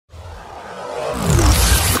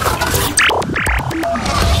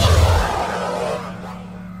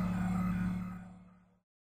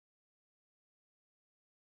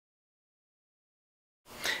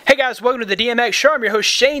Hey guys, welcome to the DMX Show. I'm your host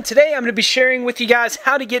Shane. Today I'm going to be sharing with you guys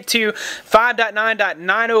how to get to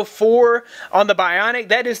 5.9.904 on the Bionic.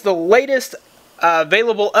 That is the latest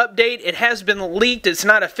available update. It has been leaked. It's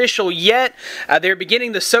not official yet. They're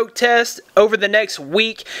beginning the soak test over the next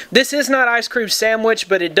week. This is not ice cream sandwich,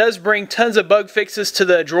 but it does bring tons of bug fixes to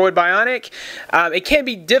the Droid BIONIC. It can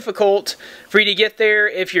be difficult for you to get there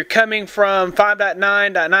if you're coming from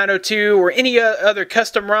 5.9.902 or any other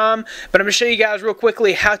custom ROM, but I'm going to show you guys real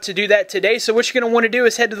quickly how to do that today. So what you're going to want to do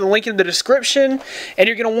is head to the link in the description, and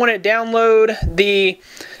you're going to want to download the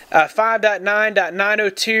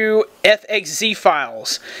 5.9.902 FXZ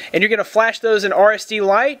files, and you're going to flash those in RSD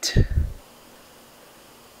Lite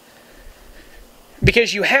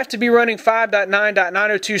because you have to be running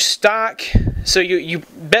 5.9.902 stock. So you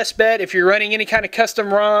best bet if you're running any kind of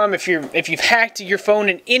custom ROM, if you've hacked your phone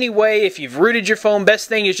in any way, if you've rooted your phone, best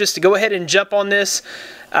thing is just to go ahead and jump on this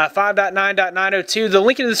 5.9.902. The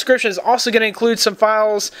link in the description is also going to include some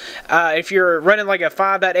files if you're running like a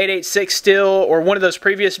 5.886 still or one of those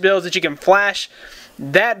previous builds that you can flash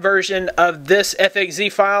that version of this FXZ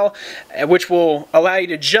file, which will allow you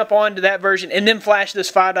to jump onto that version and then flash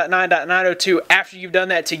this 5.9.902 after you've done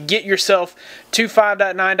that to get yourself to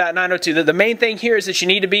 5.9.902. The main thing here is that you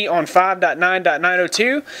need to be on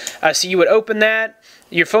 5.9.902. So you would open that.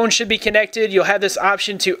 Your phone should be connected. You'll have this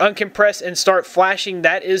option to uncompress and start flashing.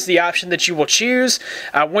 That is the option that you will choose.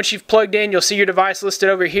 Once you've plugged in, you'll see your device listed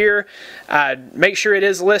over here. Make sure it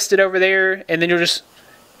is listed over there, and then you'll just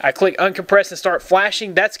click uncompress and start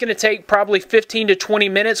flashing. That's going to take probably 15 to 20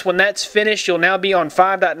 minutes. When that's finished, you'll now be on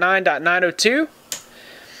 5.9.902.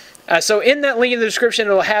 So in that link in the description,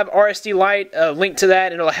 it'll have RSD Lite link to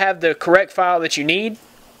that, and it'll have the correct file that you need.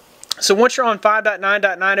 So once you're on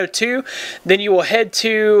 5.9.902, then you will head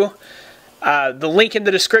to the link in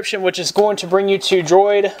the description, which is going to bring you to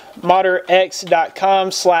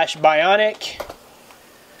droidmodderx.com/bionic.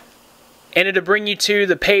 And it'll bring you to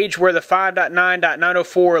the page where the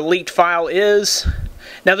 5.9.904 leaked file is.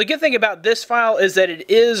 Now the good thing about this file is that it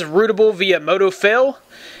is rootable via motofail,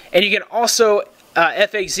 and you can also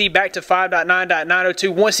FXZ back to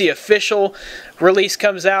 5.9.902 once the official release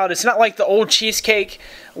comes out. It's not like the old cheesecake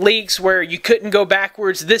leaks where you couldn't go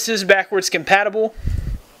backwards. This is backwards compatible.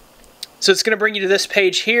 So it's going to bring you to this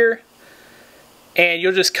page here, and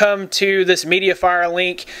you'll just come to this MediaFire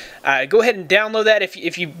link. Go ahead and download that.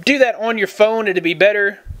 If you do that on your phone, it'll be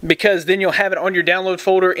better because then you'll have it on your download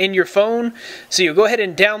folder in your phone. So you'll go ahead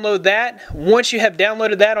and download that. Once you have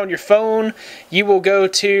downloaded that on your phone, you will go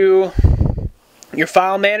to your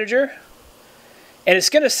file manager, and it's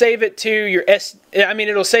going to save it to your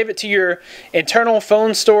it'll save it to your internal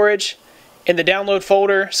phone storage in the download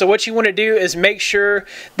folder. So what you want to do is make sure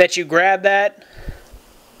that you grab that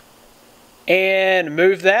and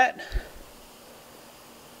move that.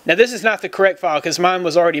 Now this is not the correct file because mine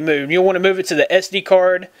was already moved. You'll want to move it to the SD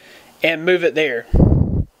card and move it there.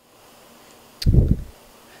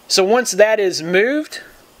 So once that is moved,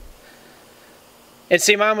 and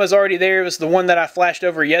see, mine was already there. It was the one that I flashed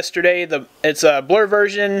over yesterday. It's a blur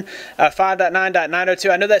version 5.9.902.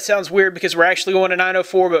 I know that sounds weird because we're actually going to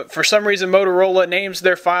 904, but for some reason Motorola names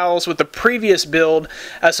their files with the previous build.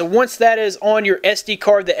 So once that is on your SD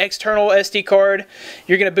card, the external SD card,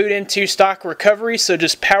 you're going to boot into stock recovery. So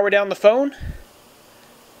just power down the phone.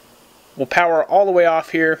 We'll power all the way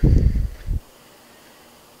off here.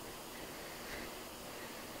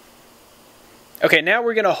 Okay, now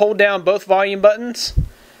we're going to hold down both volume buttons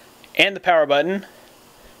and the power button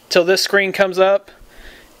till this screen comes up,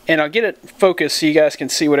 and I'll get it focused so you guys can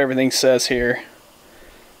see what everything says here.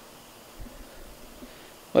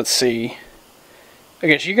 Let's see.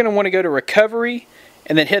 Okay, so you're going to want to go to recovery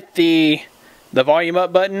and then hit the volume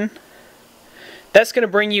up button. That's going to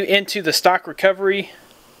bring you into the stock recovery.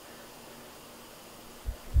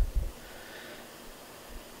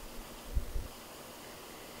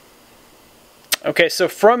 Okay, so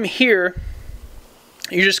from here,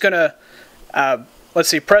 you're just going to, let's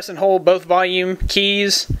see, press and hold both volume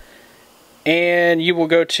keys, and you will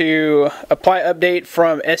go to Apply Update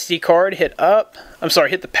from SD card, hit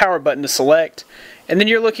the power button to select, and then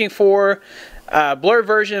you're looking for blur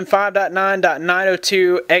version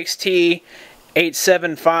 5.9.902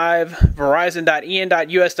 XT875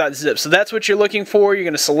 Verizon.en.us.zip. So that's what you're looking for. You're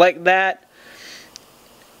going to select that,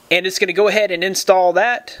 and it's going to go ahead and install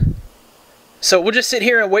that. So we'll just sit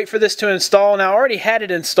here and wait for this to install. Now I already had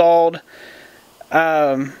it installed,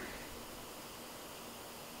 so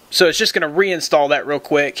it's just going to reinstall that real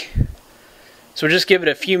quick. So we'll just give it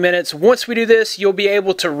a few minutes. Once we do this, you'll be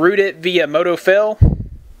able to root it via motofail.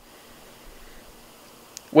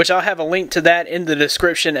 which I'll have a link to that in the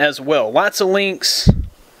description as well. Lots of links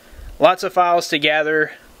Lots of files to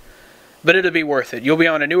gather, but it'll be worth it. You'll be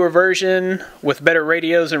on a newer version with better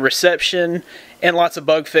radios and reception and lots of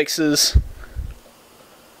bug fixes.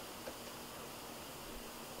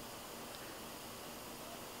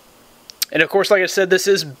 And of course, like I said, this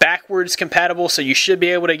is backwards compatible, so you should be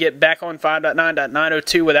able to get back on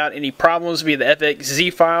 5.9.902 without any problems via the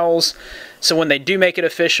FXZ files. So when they do make it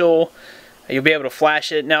official, you'll be able to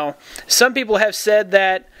flash it. Now, some people have said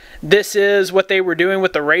that this is what they were doing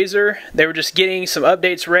with the Razor. They were just getting some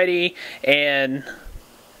updates ready and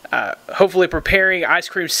hopefully preparing ice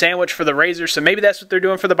cream sandwich for the Razor. So maybe that's what they're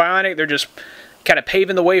doing for the Bionic. They're just kind of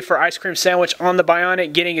paving the way for ice cream sandwich on the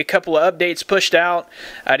Bionic, getting a couple of updates pushed out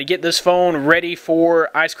to get this phone ready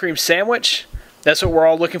for ice cream sandwich. That's what we're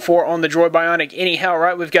all looking for on the Droid Bionic anyhow,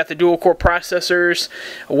 right? We've got the dual core processors.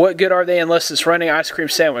 What good are they unless it's running ice cream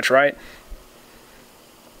sandwich, right?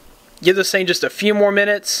 Give this thing just a few more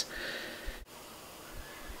minutes.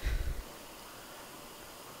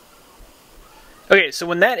 Okay, so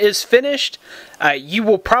when that is finished, you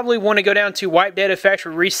will probably want to go down to Wipe Data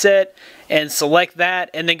Factory Reset and select that,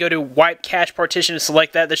 and then go to Wipe Cache Partition and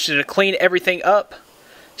select that. That should clean everything up.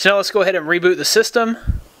 So now let's go ahead and reboot the system.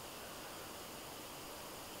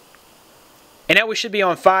 And now we should be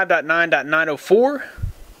on 5.9.904.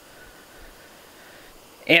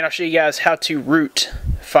 And I'll show you guys how to root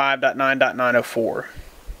 5.9.904.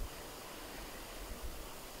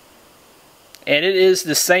 And it is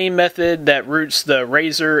the same method that roots the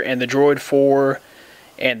Razor and the Droid 4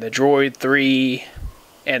 and the Droid 3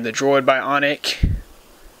 and the Droid Bionic.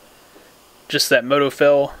 Just that Moto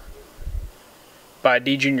fell by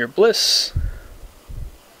D Junior Bliss.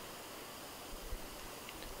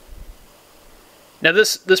 Now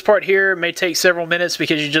this part here may take several minutes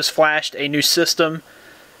because you just flashed a new system.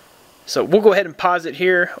 So we'll go ahead and pause it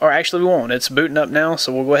here, or actually we won't. It's booting up now,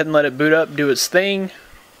 so we'll go ahead and let it boot up, do its thing.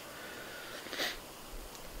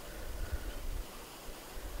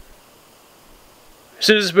 As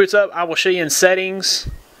soon as this boots up, I will show you in settings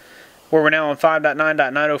where we're now on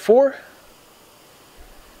 5.9.904.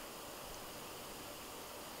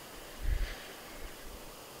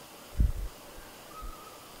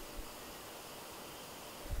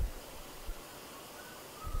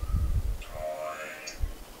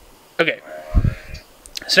 Okay,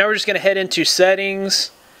 so now we're just going to head into settings.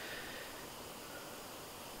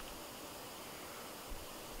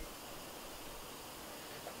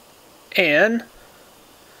 And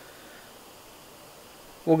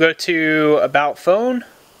we'll go to About Phone.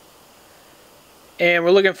 And we're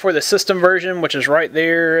looking for the system version, which is right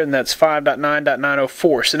there, and that's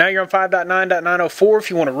 5.9.904. So now you're on 5.9.904 if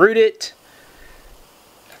you want to root it.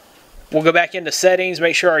 We'll go back into settings,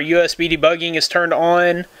 make sure our USB debugging is turned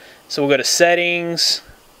on. So we'll go to settings,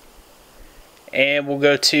 and we'll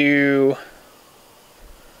go to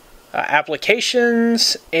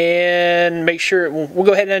applications, and make sure we'll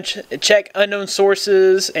go ahead and check unknown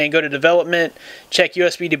sources and go to development, check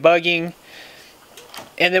USB debugging,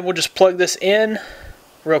 and then we'll just plug this in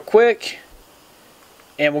real quick,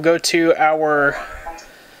 and we'll go to our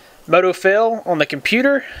Moto fail on the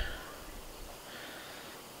computer.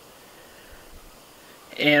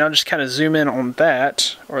 And I'll just kind of zoom in on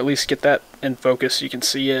that, or at least get that in focus so you can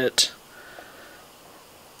see it.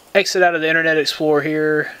 Exit out of the Internet Explorer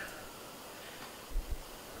here.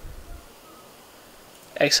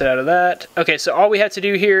 Exit out of that. Okay, so all we have to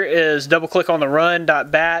do here is double click on the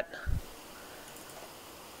run.bat.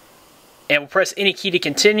 And we'll press any key to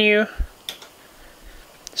continue.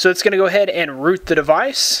 So it's going to go ahead and root the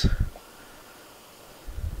device.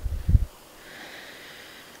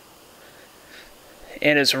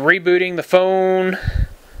 And it's rebooting the phone.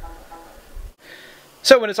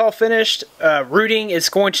 So when it's all finished rooting, it's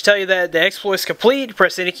going to tell you that the exploit is complete.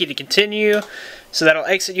 Press any key to continue. So that'll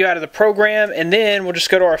exit you out of the program, and then we'll just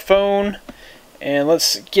go to our phone, and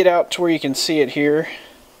let's get out to where you can see it here.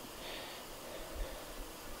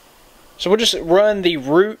 So we'll just run the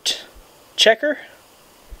root checker.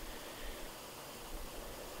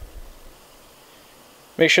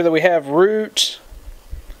 Make sure that we have root.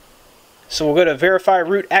 So we'll go to verify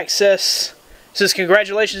root access. It says,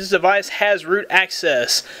 congratulations, this device has root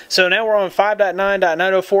access. So now we're on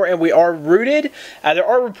 5.9.904 and we are rooted. There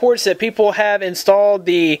are reports that people have installed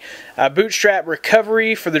the bootstrap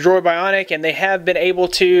recovery for the Droid Bionic, and they have been able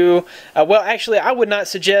to, well actually I would not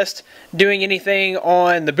suggest doing anything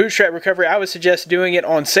on the bootstrap recovery. I would suggest doing it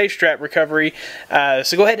on SafeStrap recovery.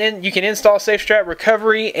 So go ahead and you can install SafeStrap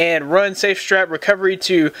recovery and run SafeStrap recovery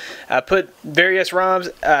to put various ROMs,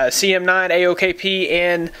 CM9, AOKP,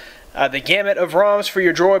 and the gamut of ROMs for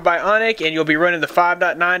your Droid BIONIC, and you'll be running the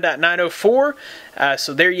 5.9.904.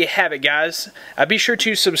 So there you have it, guys. Be sure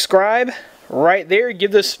to subscribe right there.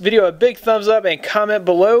 Give this video a big thumbs up and comment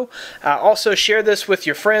below. Also share this with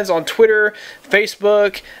your friends on Twitter,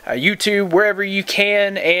 Facebook, YouTube, wherever you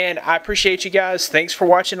can. And I appreciate you guys. Thanks for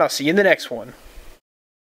watching. I'll see you in the next one.